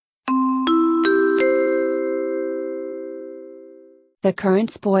The current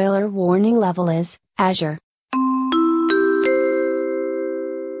spoiler warning level is Azure.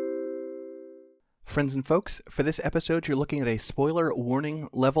 Friends and folks, for this episode, you're looking at a spoiler warning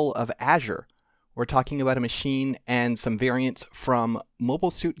level of Azure. We're talking about a machine and some variants from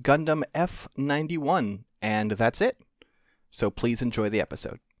Mobile Suit Gundam F91, and that's it. So please enjoy the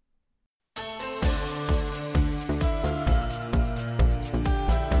episode.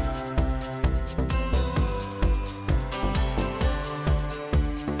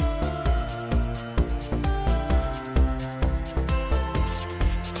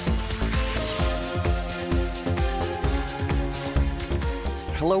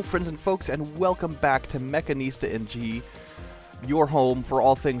 Hello, friends and folks, and welcome back to Mechanista NG, your home for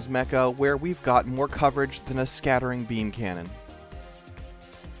all things mecha, where we've got more coverage than a scattering beam cannon.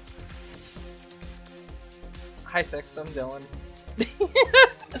 Hi, Six. I'm Dylan.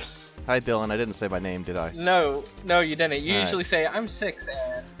 Hi, Dylan. I didn't say my name, did I? No, you didn't. You usually say, I'm Six,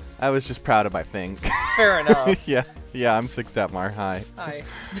 and... I was just proud of my thing. Fair enough. yeah, I'm Six Detmar. Hi. Hi.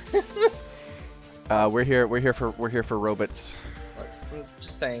 We're here for robots. I'm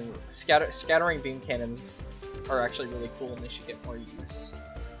just saying, scattering beam cannons are actually really cool, and they should get more use.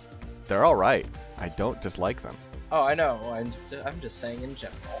 They're all right. I don't dislike them. Oh, I know. I'm just saying in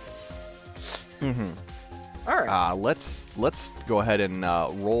general. Mm-hmm. All right. Let's go ahead and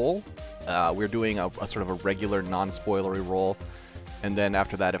roll. We're doing a sort of a regular non-spoilery roll, and then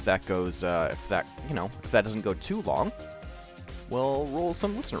after that, if that doesn't go too long, we'll roll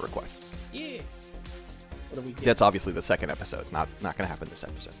some listener requests. Yeah. What do we get? That's obviously the second episode. Not going to happen this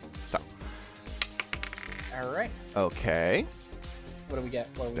episode. So. All right. Okay. What do we get?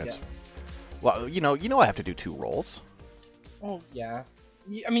 Well, you know, I have to do two rolls. Oh yeah.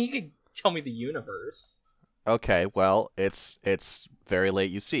 I mean, you could tell me the universe. Okay. Well, it's very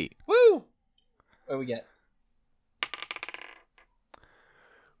late. You see. Woo! What do we get?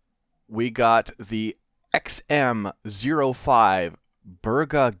 We got the XM05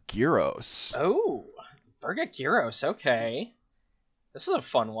 Burga Gyros. Oh. Burga Gyros, okay. This is a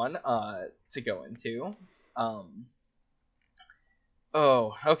fun one to go into.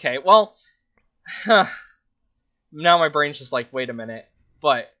 Oh, okay. Well, now my brain's just like, wait a minute.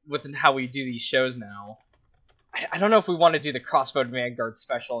 But with how we do these shows now, I don't know if we want to do the Crossbone Vanguard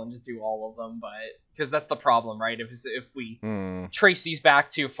special and just do all of them, but because that's the problem, right? If we trace these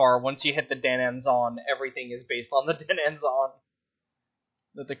back too far, once you hit the Dananzon, everything is based on the Dananzon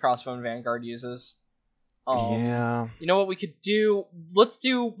that the Crossbone Vanguard uses. Yeah. You know what we could do? We'll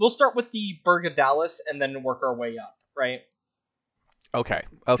start with the Burga Dallas and then work our way up, right? Okay.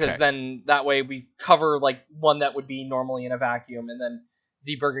 Because then that way we cover like one that would be normally in a vacuum, and then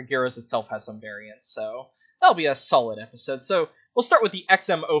the Burga Gyros itself has some variants, so that'll be a solid episode. So we'll start with the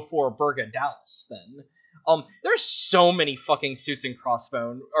XM04 Burga Dallas then. There's so many fucking suits in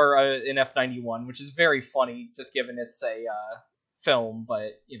Crossbone, or in F91, which is very funny, just given it's a film,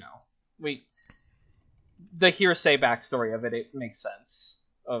 but, you know, the hearsay backstory of it makes sense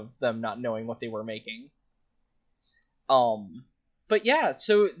of them not knowing what they were making. But yeah,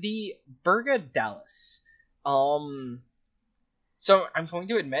 so the Burga Dallas. So I'm going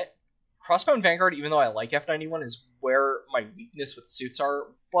to admit, Crossbone Vanguard, even though I like F91, is where my weakness with suits are,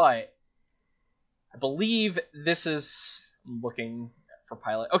 but I believe this is... I'm looking for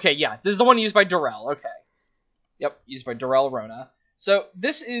pilot. Okay, yeah, this is the one used by Durrell. Okay. Yep, used by Durrell Rona. So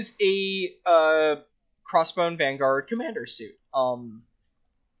this is a Crossbone Vanguard commander suit.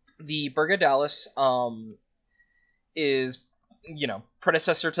 The Burga Dallas is, you know,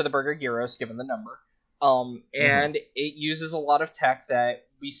 predecessor to the Burga Gyros, given the number. And it uses a lot of tech that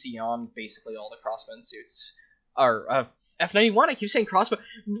we see on basically all the Crossbone suits. Or F91, I keep saying Crossbone.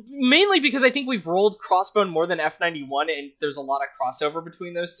 Mainly because I think we've rolled Crossbone more than F91, and there's a lot of crossover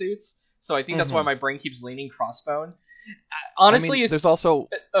between those suits. So I think that's why my brain keeps leaning Crossbone. Honestly, I mean, there's also...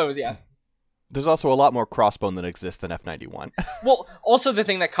 Oh, yeah. There's also a lot more Crossbone that exists than F91. Well, also the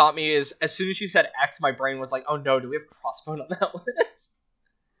thing that caught me is, as soon as you said X, my brain was like, oh no, do we have Crossbone on that list?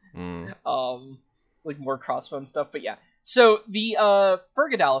 Like more Crossbone stuff, but yeah. So, the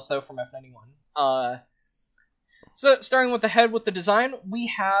Burga Dallas, though, from F91. So, starting with the head with the design, we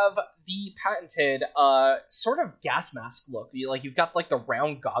have the patented, sort of gas mask look. You've got, like, the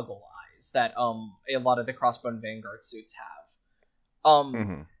round goggle eyes that, a lot of the Crossbone Vanguard suits have.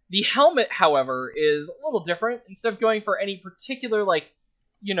 The helmet, however, is a little different. Instead of going for any particular, like,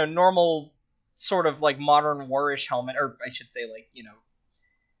 you know, normal sort of, like, modern war-ish helmet, or I should say, like, you know,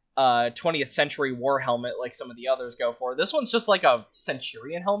 20th century war helmet like some of the others go for. This one's just like a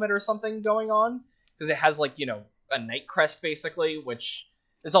Centurion helmet or something going on, because it has, like, you know, a Knight crest, basically, which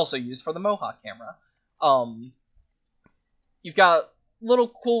is also used for the Mohawk camera. You've got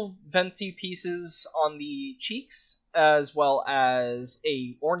little cool venti pieces on the cheeks, as well as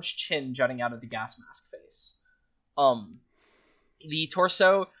a orange chin jutting out of the gas mask face. The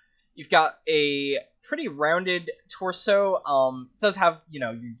torso, you've got a pretty rounded torso. It does have,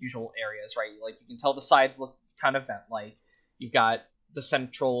 your usual areas, right? Like, you can tell the sides look kind of vent-like. You've got the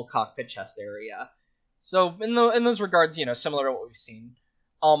central cockpit chest area. So in those regards, similar to what we've seen.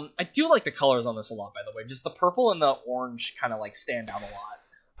 I do like the colors on this a lot, by the way. Just the purple and the orange kind of like stand out a lot.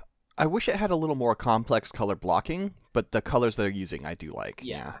 I wish it had a little more complex color blocking, but the colors they're using I do like.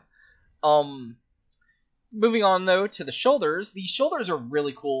 Yeah. Moving on though to the shoulders. The shoulders are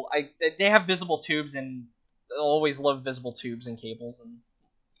really cool. They have visible tubes, and I always love visible tubes and cables and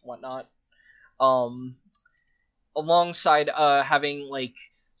whatnot. Alongside having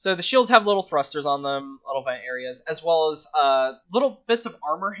so the shields have little thrusters on them, little vent areas, as well as little bits of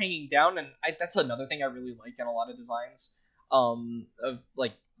armor hanging down, and that's another thing I really like in a lot of designs of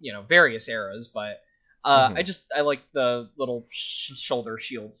various eras, but I like the little shoulder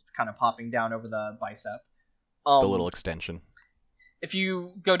shields kind of popping down over the bicep. The little extension. If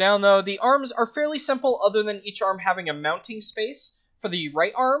you go down, though, the arms are fairly simple, other than each arm having a mounting space. For the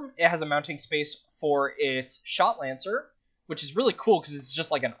right arm, it has a mounting space for its shot lancer, which is really cool because it's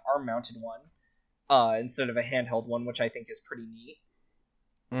just like an arm-mounted one instead of a handheld one, which I think is pretty neat.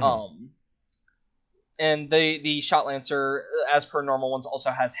 Mm-hmm. And the shot lancer, as per normal ones,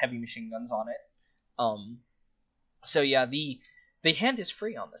 also has heavy machine guns on it. So yeah, the hand is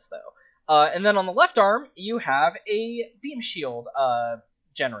free on this, though. And then on the left arm, you have a beam shield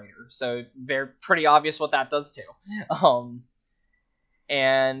generator. So pretty obvious what that does too.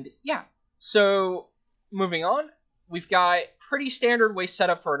 And yeah, so moving on, we've got pretty standard waist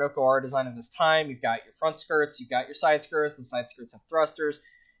setup for an OKR design of this time. You've got your front skirts, you've got your side skirts. The side skirts have thrusters,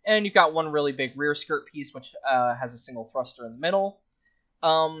 and you've got one really big rear skirt piece, which has a single thruster in the middle.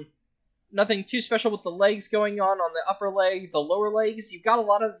 Nothing too special with the legs going on the upper leg. The lower legs, you've got a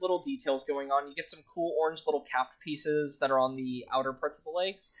lot of little details going on. You get some cool orange little capped pieces that are on the outer parts of the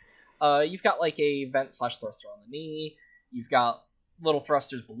legs. You've got like a vent/thruster on the knee. You've got little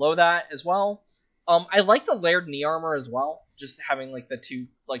thrusters below that as well. I like the layered knee armor as well, just having like the two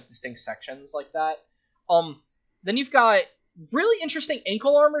like distinct sections like that. Then you've got really interesting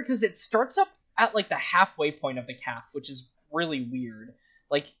ankle armor because it starts up at like the halfway point of the calf, which is really weird.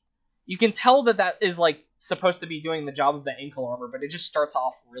 Like, you can tell that is like supposed to be doing the job of the ankle armor, but it just starts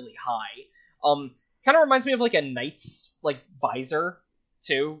off really high. Kind of reminds me of like a knight's like visor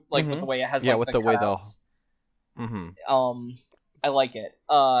too, like with the way it has like with the way they'll. Mm-hmm. I like it.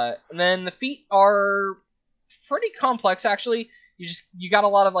 And then the feet are pretty complex actually. You got a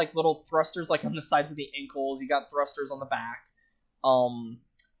lot of like little thrusters like on the sides of the ankles. You got thrusters on the back.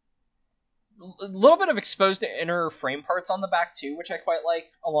 A little bit of exposed inner frame parts on the back too, which I quite like,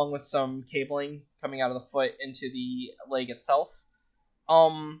 along with some cabling coming out of the foot into the leg itself.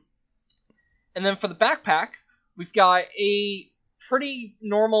 And then for the backpack, we've got a pretty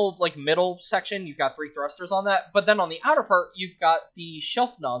normal like middle section. You've got 3 thrusters on that, but then on the outer part, you've got the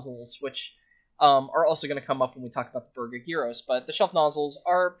shelf nozzles, which are also going to come up when we talk about the Berga Gyros. But the shelf nozzles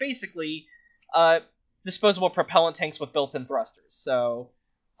are basically disposable propellant tanks with built-in thrusters. So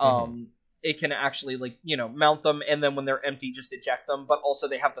it can actually mount them, and then when they're empty, just eject them. But also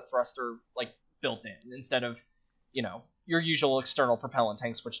they have the thruster like built in instead of your usual external propellant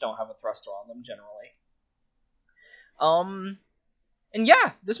tanks, which don't have a thruster on them generally. And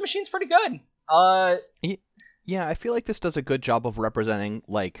yeah, this machine's pretty good. Yeah, I feel like this does a good job of representing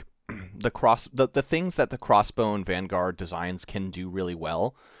like the things that the Crossbone Vanguard designs can do really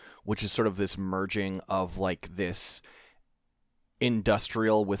well, which is sort of this merging of like this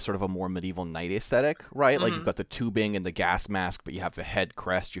industrial with sort of a more medieval knight aesthetic, right? Like you've got the tubing and the gas mask, but you have the head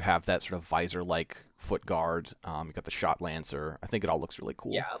crest, you have that sort of visor-like foot guard, you've got the shot lancer. I think it all looks really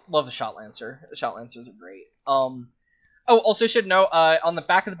cool. Yeah, love the shot lancer. The shot lancers are great. Also should note, on the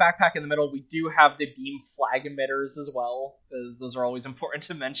back of the backpack in the middle, we do have the beam flag emitters as well, because those are always important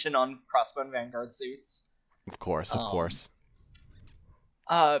to mention on Crossbone Vanguard suits. Of course.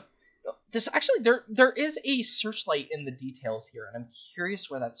 This actually, there is a searchlight in the details here, and I'm curious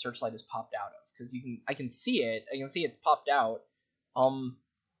where that searchlight is popped out of, because I can see it. I can see it's popped out.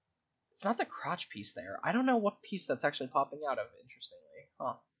 It's not the crotch piece there. I don't know what piece that's actually popping out of.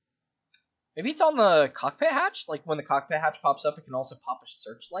 Interestingly, maybe it's on the cockpit hatch. Like when the cockpit hatch pops up, it can also pop a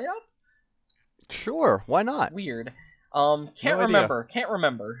searchlight up. Sure, why not? Weird. Can't remember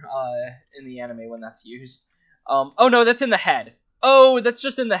in the anime when that's used. Oh no, that's in the head. Oh, that's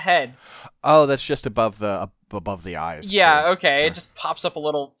just in the head. Oh, that's just above the eyes. Yeah, sure, okay. Sure. It just pops up a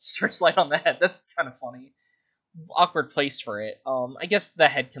little searchlight on the head. That's kind of funny. awkward place for it. I guess the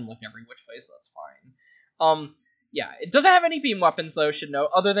head can look every which way, so that's fine. Yeah, it doesn't have any beam weapons, though, should note,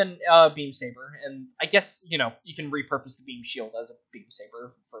 other than beam saber, and I guess, you can repurpose the beam shield as a beam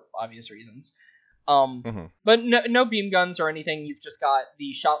saber for obvious reasons. But no beam guns or anything. You've just got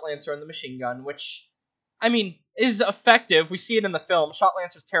the shot lancer and the machine gun, which, I mean, is effective. We see it in the film. Shot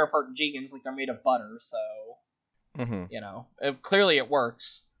lancers tear apart Jigans like they're made of butter, so clearly it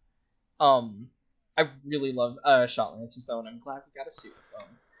works. I really love shot lancers, though, and I'm glad we got a suit of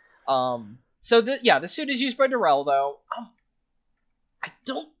them. So the suit is used by Darrell, though. I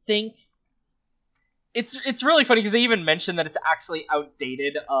don't think it's really funny because they even mention that it's actually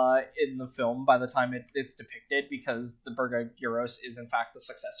outdated in the film by the time it's depicted, because the Burga Gyros is in fact the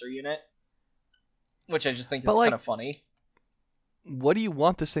successor unit, which I just think is kind of funny. What do you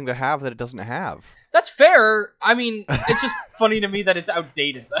want this thing to have that it doesn't have? That's fair. I mean, it's just funny to me that it's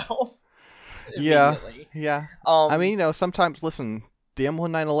outdated, though. Yeah. I mean, sometimes, listen, the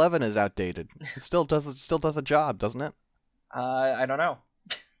M1911 is outdated. It still does a job, doesn't it? I don't know.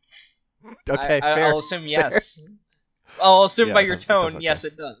 Okay, fair. I'll assume yes. I'll assume by your tone, okay. yes,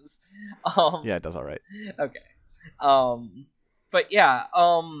 it does. Yeah, it does all right. Okay. But yeah,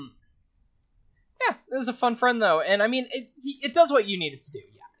 yeah, this is a fun friend, though, and I mean, it does what you need it to do.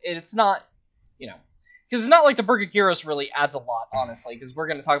 Yeah, it's not, because it's not like the Burga Gyros really adds a lot, honestly, because we're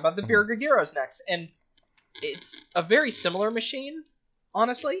going to talk about the Burga Gyros next, and it's a very similar machine,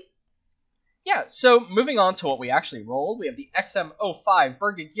 honestly. Yeah, so moving on to what we actually rolled, we have the XM05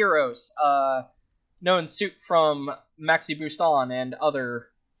 Burga Gyros, known suit from Maxi Boost On and other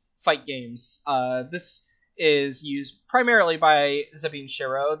fight games. This is used primarily by Zabin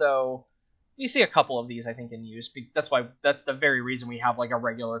Shiro, though you see a couple of these, I think, in use. That's the very reason we have like a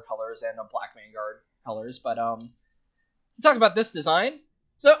regular colors and a Black Vanguard colors. But to talk about this design,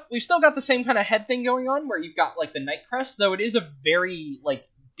 so we've still got the same kind of head thing going on, where you've got like the Night Crest, though it is a very like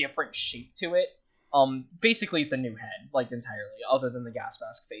different shape to it. Basically it's a new head, like entirely, other than the gas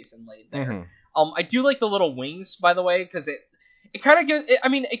mask face inlaid there. I do like the little wings, by the way, because it kind of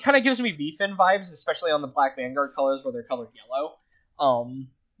gives me V-Fin vibes, especially on the Black Vanguard colors where they're colored yellow.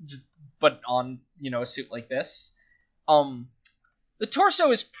 But on, a suit like this. The torso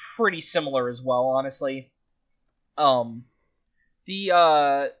is pretty similar as well, honestly.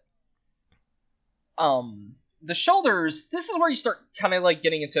 The shoulders, this is where you start kind of like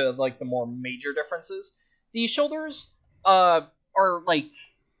getting into like the more major differences. The shoulders are like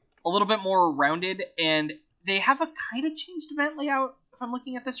a little bit more rounded, and they have a kind of changed vent layout, if I'm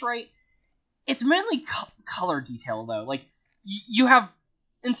looking at this right. It's mainly color detail, though. Like, you have,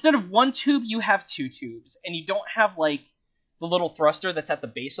 instead of one tube, you have two tubes, and you don't have like the little thruster that's at the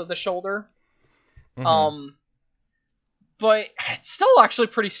base of the shoulder. But it's still actually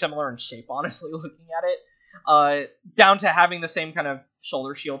pretty similar in shape, honestly, looking at it. Down to having the same kind of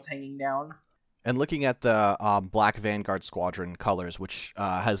shoulder shields hanging down. And looking at the Black Vanguard Squadron colors, which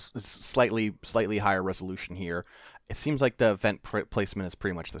has slightly higher resolution here, it seems like the vent placement is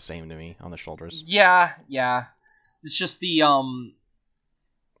pretty much the same to me on the shoulders. Yeah. It's just the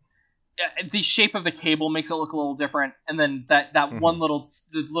shape of the cable makes it look a little different, and then that one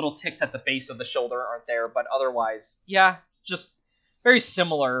the little ticks at the base of the shoulder aren't there, but otherwise, yeah, it's just very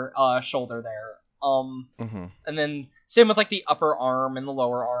similar shoulder there. And then same with like the upper arm and the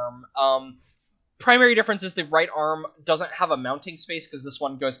lower arm. Primary difference is the right arm doesn't have a mounting space, because this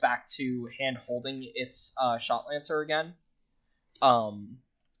one goes back to hand holding its shot lancer again.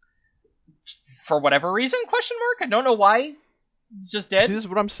 For whatever reason, ? I don't know why. It's just dead. See, this is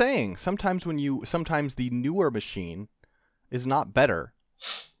what I'm saying. Sometimes the newer machine is not better.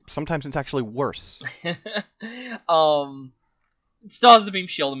 Sometimes it's actually worse. It still has the beam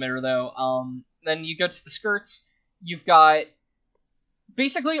shield emitter, though. Then you go to the skirts. You've got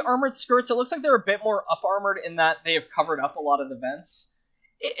basically armored skirts. It looks like they're a bit more up-armored in that they have covered up a lot of the vents.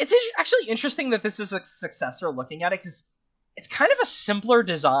 It's actually interesting that this is a successor looking at it, because it's kind of a simpler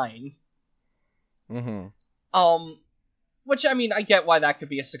design. Which, I mean, I get why that could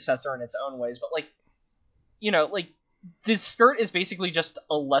be a successor in its own ways, but, like, this skirt is basically just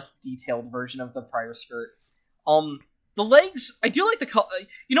a less detailed version of the prior skirt. The legs, I do like the color.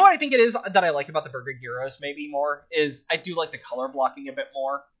 You know what I think it is that I like about the Burga Gyros maybe more, is I do like the color blocking a bit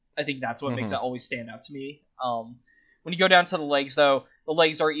more. I think that's what makes it always stand out to me. When you go down to the legs, though, the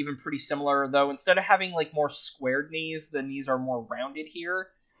legs are even pretty similar, though instead of having, like, more squared knees, the knees are more rounded here.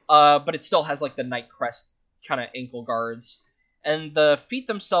 But it still has, like, the Night Crest kind of ankle guards. And the feet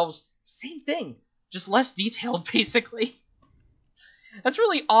themselves, same thing, just less detailed, basically. That's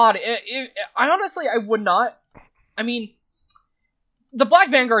really odd. I would not. I mean, the Black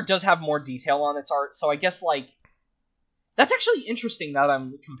Vanguard does have more detail on its art, so I guess, like, That's actually interesting now that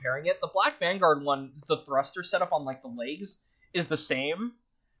I'm comparing it. The Black Vanguard one, the thruster setup on like the legs is the same,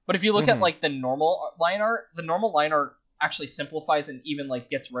 but if you look at like the normal line art actually simplifies and even like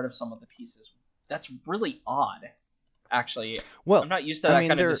gets rid of some of the pieces. That's really odd, actually. Well, I'm not used to that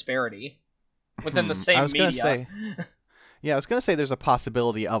kind of disparity within the same media. I was gonna say there's a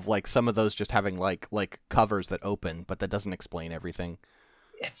possibility of like some of those just having like covers that open, but that doesn't explain everything.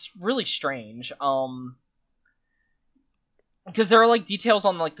 It's really strange. Because there are like details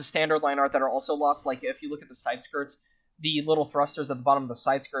on like the standard line art that are also lost. Like if you look at the side skirts, the little thrusters at the bottom of the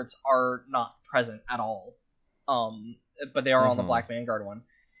side skirts are not present at all. But they are on the Black Vanguard one.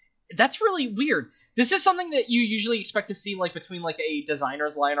 That's really weird. This is something that you usually expect to see like between like a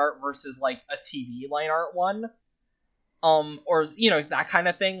designer's line art versus like a TV line art one. Or that kind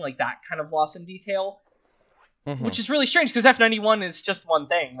of thing, like that kind of loss in detail. Which is really strange because F91 is just one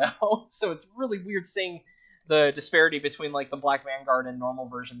thing though. So it's really weird seeing the disparity between like the Black Vanguard and normal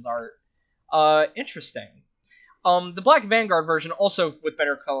versions art. Interesting. The Black Vanguard version also with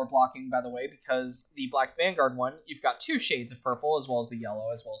better color blocking, by the way, because the Black Vanguard one, you've got 2 shades of purple as well as the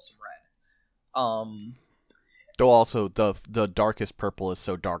yellow as well as some red. Though also the darkest purple is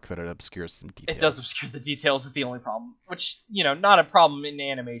so dark that it obscures some details. It does obscure the details is the only problem, which not a problem in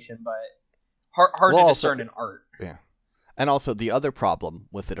animation, but hard to discern in art. Yeah, and also the other problem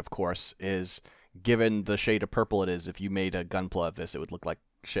with it, of course, is given the shade of purple it is, if you made a Gunpla of this, it would look like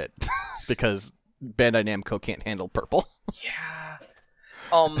shit because Bandai Namco can't handle purple. Yeah.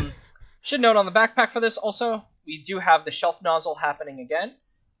 Should note on the backpack for this also, we do have the shelf nozzle happening again.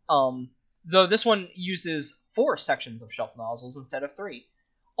 Though this one uses 4 sections of shelf nozzles instead of 3.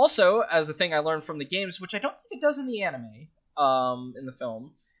 Also, as a thing I learned from the games, which I don't think it does in the anime, in the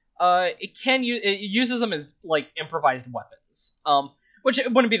film, it uses them as like improvised weapons. Which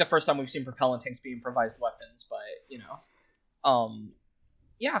it wouldn't be the first time we've seen propellant tanks be improvised weapons, but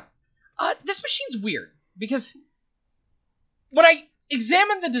yeah. This machine's weird because when I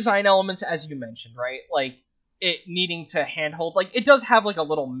examine the design elements, as you mentioned, right, like it needing to handhold, like it does have like a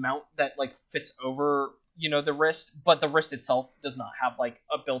little mount that like fits over the wrist, but the wrist itself does not have like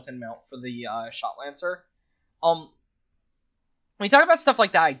a built-in mount for the shot lancer. When you talk about stuff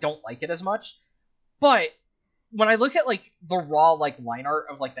like that, I don't like it as much, but when I look at like the raw like line art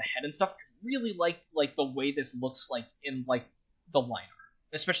of like the head and stuff, I really like the way this looks like in like the line art,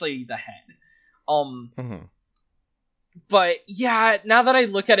 especially the head. But yeah, now that I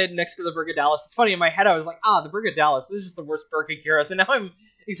look at it next to the Brigadalis, it's funny, in my head I was like, the Brigadalis, this is just the worst Burkagyros, and now I'm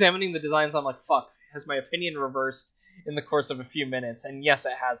examining the designs, I'm like, fuck, has my opinion reversed in the course of a few minutes? And yes,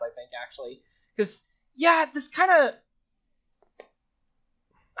 it has, I think, actually. Because, yeah, this kind of,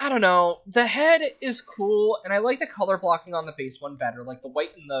 I don't know, the head is cool, and I like the color blocking on the base one better. Like, the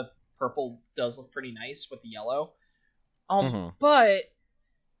white and the purple does look pretty nice with the yellow. But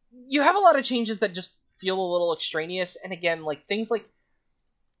you have a lot of changes that just feel a little extraneous, and again, like, things like,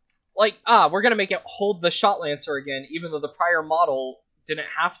 we're gonna make it hold the shot lancer again, even though the prior model didn't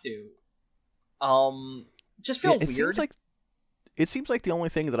have to. Just feel weird. It seems like the only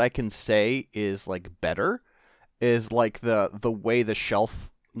thing that I can say is, like, better is, like, the way the shelf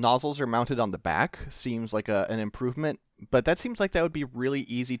nozzles are mounted on the back seems like an improvement, but that seems like that would be really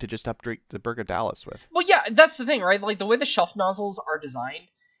easy to just upgrade the Brigadalis with. Well, yeah, that's the thing, right? Like, the way the shelf nozzles are designed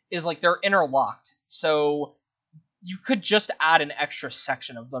is, like, they're interlocked, so you could just add an extra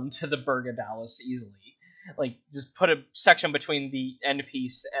section of them to the Brigadalis easily. Like, just put a section between the end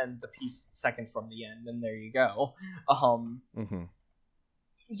piece and the piece second from the end, and there you go.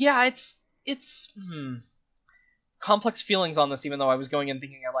 Yeah, it's complex feelings on this, even though I was going in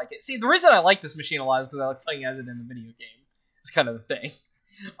thinking I like it. See, the reason I like this machine a lot is because I like playing as it in the video game. It's kind of the thing.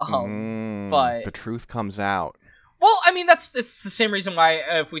 But the truth comes out. Well, I mean, it's the same reason why,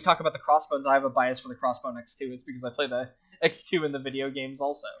 if we talk about the Crossbones, I have a bias for the Crossbone X2. It's because I play the X2 in the video games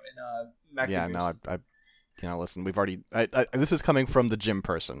also, in Maxi Yeah, Boost. no, listen, we've already... this is coming from the gym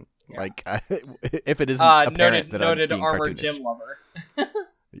person. Yeah. Like, if it isn't noted apparent that I'm being armored cartoonish. gym lover.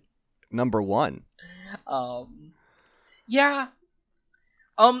 Number 1. Yeah.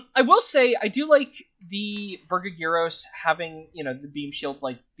 I will say, I do like the Burgagyros having, the beam shield,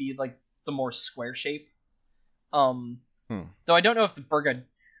 like, be, like, the more square shape. Though I don't know if the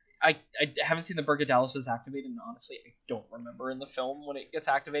I haven't seen the Brigadalis activated, and honestly, I don't remember in the film when it gets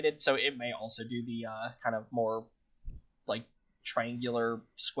activated, so it may also do the kind of more, like, triangular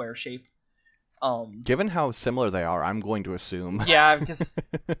square shape. Given how similar they are, I'm going to assume. Yeah, because...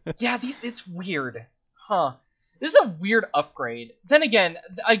 yeah, it's weird. Huh. This is a weird upgrade. Then again,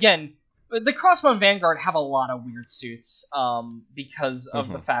 the Crossbone Vanguard have a lot of weird suits, because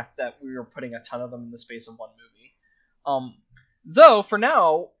of the fact that we were putting a ton of them in the space of one movie. Though for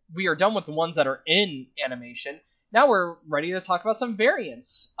now we are done with the ones that are in animation. Now we're ready to talk about some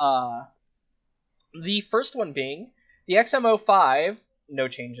variants. The first one being the XM05. No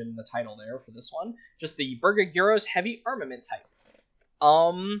change in the title there for this one. Just the Burga heavy armament type.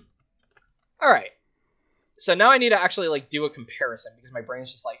 All right. So now I need to actually like do a comparison because my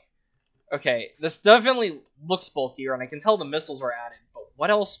brain's just like, okay, this definitely looks bulkier, and I can tell the missiles were added, but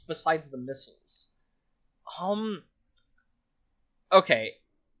what else besides the missiles? Okay.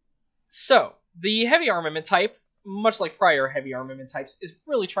 So the heavy armament type, much like prior heavy armament types, is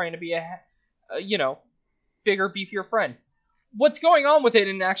really trying to be a bigger, beefier friend. What's going on with it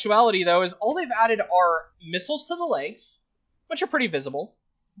in actuality, though, is all they've added are missiles to the legs, which are pretty visible.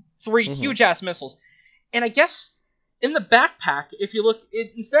 3 huge-ass missiles. And I guess in the backpack, if you look,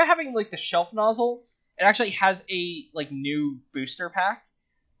 instead of having like the shelf nozzle, it actually has a like new booster pack.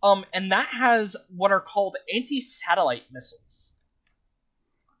 And that has what are called anti-satellite missiles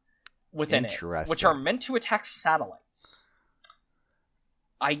within it, which are meant to attack satellites.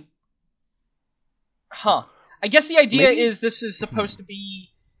 I guess the idea is this is supposed to be,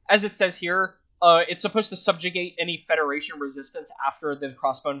 as it says here, it's supposed to subjugate any Federation resistance after the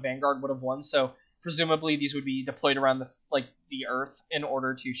Crossbone Vanguard would have won, so presumably these would be deployed around the Earth in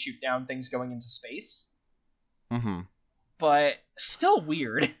order to shoot down things going into space. Mm-hmm. But still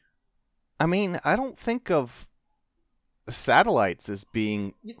weird. I mean, I don't think of satellites as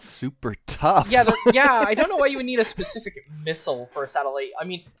being super tough. Yeah, I don't know why you would need a specific missile for a satellite. I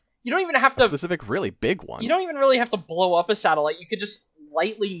mean, you don't even have to... A specific really big one. You don't even really have to blow up a satellite. You could just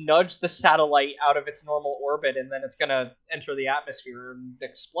lightly nudge the satellite out of its normal orbit, and then it's gonna enter the atmosphere and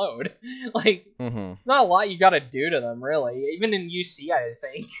explode. Like, not a lot you gotta do to them, really. Even in UC, I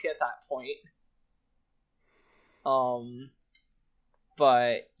think, at that point.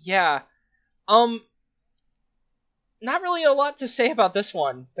 But, yeah. Not really a lot to say about this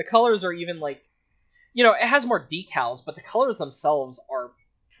one. The colors are even, like... it has more decals, but the colors themselves are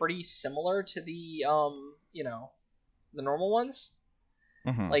pretty similar to the, the normal ones.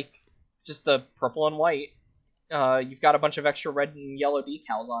 Like, just the purple and white. You've got a bunch of extra red and yellow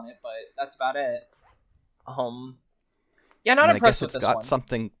decals on it, but that's about it. Yeah, not impressed with this one.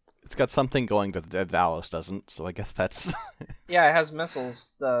 It's got something going that the Valos doesn't, so I guess that's... Yeah, it has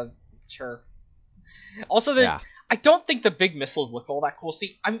missiles. Sure. Also, I don't think the big missiles look all that cool.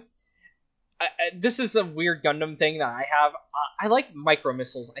 See, this is a weird Gundam thing that I have. I like micro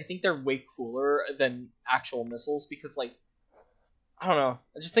missiles. I think they're way cooler than actual missiles because, like, I don't know.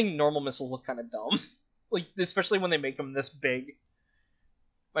 I just think normal missiles look kind of dumb. Like, especially when they make them this big.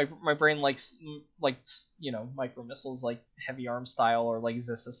 My brain likes micro missiles like Heavy Arm style or like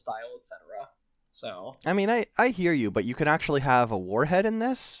Zissa style, etc. So I mean, I hear you, but you can actually have a warhead in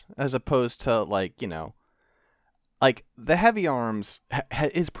this as opposed to like the Heavy Arms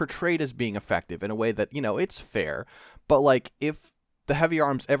is portrayed as being effective in a way that it's fair, but like if the Heavy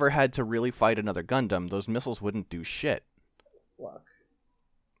Arms ever had to really fight another Gundam, those missiles wouldn't do shit. Look,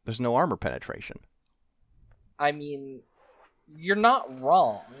 there's no armor penetration. I mean, you're not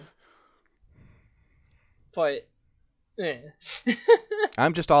wrong, but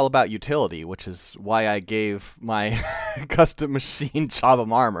I'm just all about utility, which is why I gave my custom machine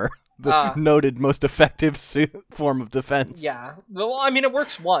Chabam armor the noted most effective form of defense. Yeah, well, I mean, it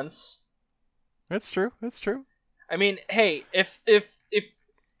works once. That's true. I mean, hey, if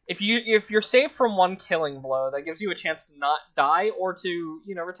you're saved from one killing blow, that gives you a chance to not die or to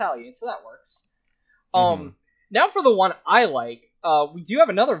retaliate, so that works. Now for the one I like, we do have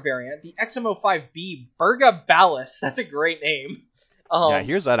another variant, the XM05B Burga Ballast. That's a great name. Yeah,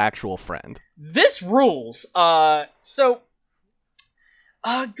 here's that actual friend. This rules. Going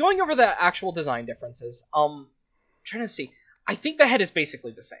over the actual design differences, trying to see. I think the head is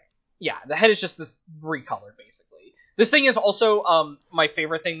basically the same. Yeah, the head is just this recolored, basically. This thing is also my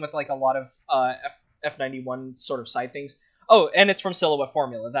favorite thing with like a lot of F91 sort of side things. Oh, and it's from Silhouette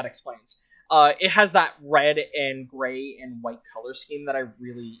Formula. That explains. It has that red and gray and white color scheme that I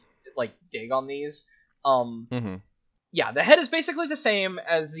really like dig on these. Yeah, the head is basically the same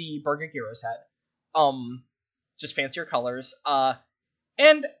as the Burga Gyros head. Just fancier colors.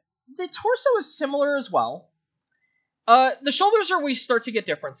 And the torso is similar as well. The shoulders are where we start to get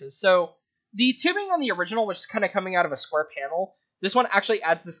differences. So the tubing on the original, which is kind of coming out of a square panel, this one actually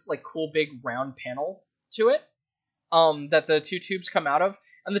adds this like cool big round panel to it. That the two tubes come out of.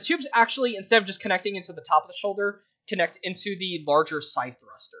 And the tubes actually, instead of just connecting into the top of the shoulder, connect into the larger side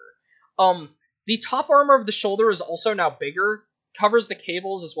thruster. The top armor of the shoulder is also now bigger, covers the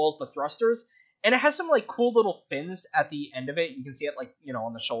cables as well as the thrusters, and it has some like cool little fins at the end of it. You can see it like,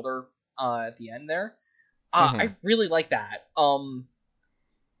 on the shoulder at the end there. I really like that.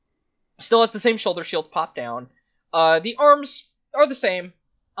 Still has the same shoulder shields pop down. The arms are the same.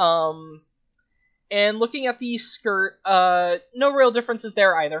 And looking at the skirt, no real differences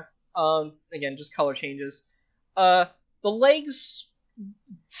there either. Again, just color changes. The legs,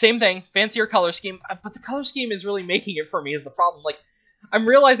 same thing, fancier color scheme, but the color scheme is really making it for me is the problem. Like, I'm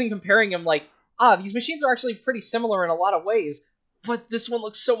realizing comparing them, like, these machines are actually pretty similar in a lot of ways, but this one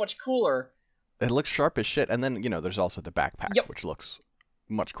looks so much cooler. It looks sharp as shit, and then, there's also the backpack, which looks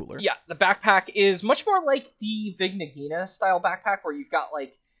much cooler. Yeah, the backpack is much more like the Vig Nagina style backpack, where you've got,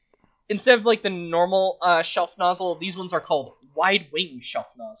 like, instead of, like, the normal shelf nozzle, these ones are called wide wing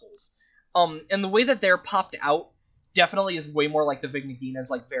shelf nozzles. And the way that they're popped out definitely is way more like the Vig Nagina's,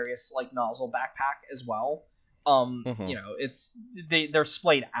 like, various, like, nozzle backpack as well. They're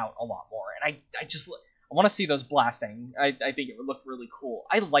splayed out a lot more, and I want to see those blasting. I think it would look really cool.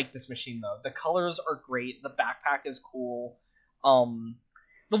 I like this machine, though. The colors are great. The backpack is cool.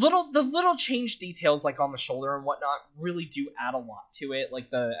 The little change details, like on the shoulder and whatnot, really do add a lot to it. Like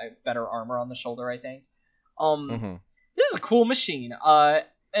the better armor on the shoulder, I think. This is a cool machine.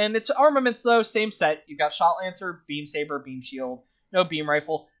 And its armaments, though, same set. You've got Shot Lancer, Beam Saber, Beam Shield, no Beam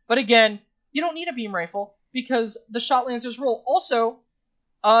Rifle. But again, you don't need a Beam Rifle because the Shot Lancer's rule. Also,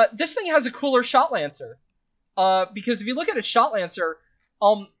 this thing has a cooler Shot Lancer. Because if you look at its Shot Lancer,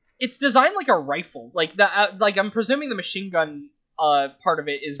 it's designed like a rifle. Like I'm presuming the machine gun part of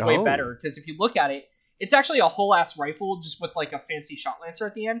it is way better, because if you look at it, it's actually a whole ass rifle just with like a fancy Shot Lancer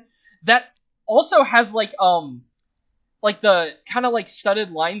at the end that also has like the kind of like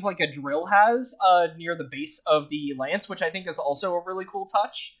studded lines like a drill has near the base of the lance, which I think is also a really cool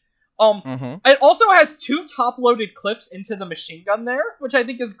touch. It also has 2 top-loaded clips into the machine gun there, which I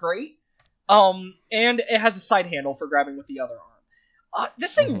think is great. And it has a side handle for grabbing with the other arm.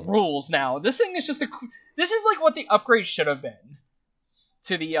 This thing rules now. This thing is just this is like what the upgrade should have been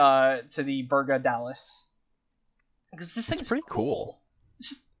to the Berga Dallas. Because this thing's pretty cool.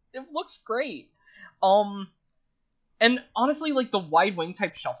 It looks great. And honestly, like the wide wing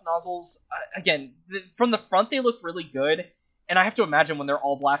type shelf nozzles, again, from the front they look really good. And I have to imagine when they're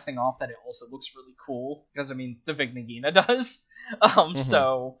all blasting off that it also looks really cool, because I mean the Vig Nagina does.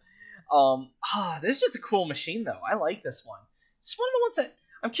 This is just a cool machine though. I like this one. It's one of the ones that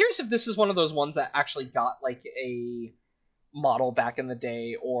I'm curious if this is one of those ones that actually got like a model back in the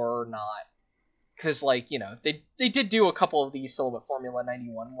day or not. Because like, they did do a couple of these Silhouette Formula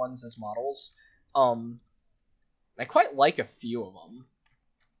 91 ones as models. I quite like a few of them.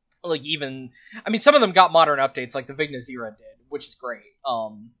 Like some of them got modern updates, like the Vig Nazira did, which is great.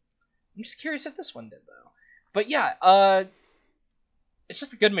 I'm just curious if this one did though. But yeah, it's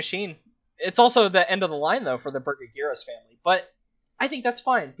just a good machine. It's also the end of the line though for the Berga Gyros family, but I think that's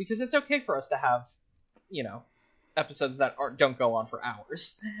fine because it's okay for us to have, episodes that don't go on for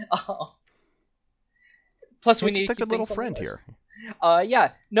hours. Plus, we need to keep a little friend here.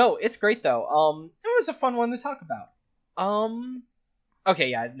 Yeah, no, it's great though. It was a fun one to talk about. Okay,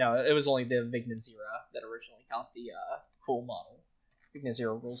 yeah, no, it was only the Vig Nazira that originally got the cool model. Vig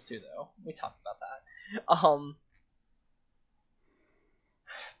Nazira rules too, though. We talked about that.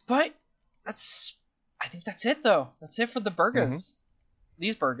 But I think that's it though. That's it for the Bergas.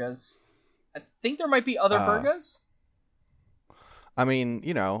 These Bergas. I think there might be other Bergas. I mean,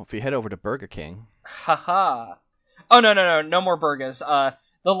 if you head over to Burger King. Haha. Oh no more Bergas.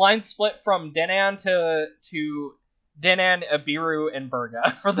 The line split from Denan to Denan, Ibiru, and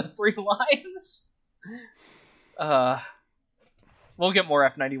Berga for the 3 lines. We'll get more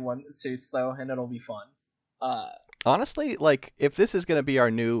F91 suits though, and it'll be fun. Honestly, like, if this is gonna be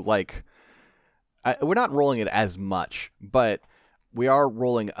our new, like, we're not rolling it as much, but we are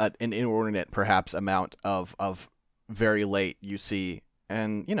rolling an inordinate, perhaps, amount of very late UC,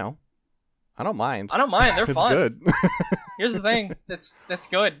 and I don't mind. They're it's fun. Good. Here's the thing. That's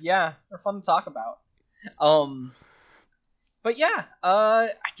good. Yeah, they're fun to talk about. But yeah,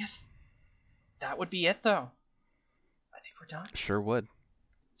 I guess that would be it though. I think we're done. Sure would.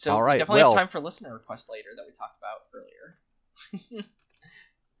 So all right, we definitely have time for listener requests later that we talked about earlier.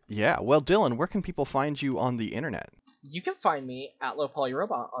 Yeah, well, Dylan, where can people find you on the internet? You can find me at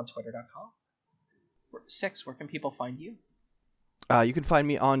lowpolyrobot on twitter.com. 6, where can people find you? You can find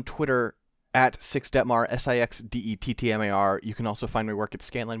me on Twitter at Sixdetmar, SIXDETTMAR. You can also find my work at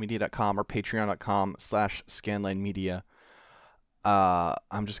scanlinemedia.com or patreon.com/scanlinemedia.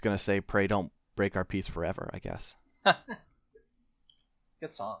 I'm just going to say, pray don't break our peace forever, I guess.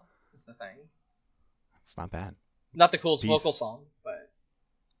 Good song is the thing. It's not bad. Not the coolest vocal song, but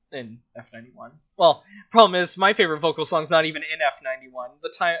in F91. Well, problem is, my favorite vocal song's not even in F91. The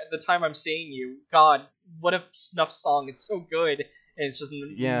time I'm seeing you, God, what if Snuff's song is so good and it's just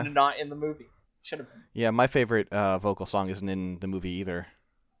not in the movie? Should have been. Yeah, my favorite vocal song isn't in the movie either.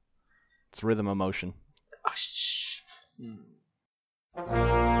 It's Rhythm of Motion.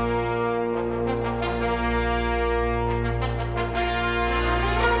 Oh,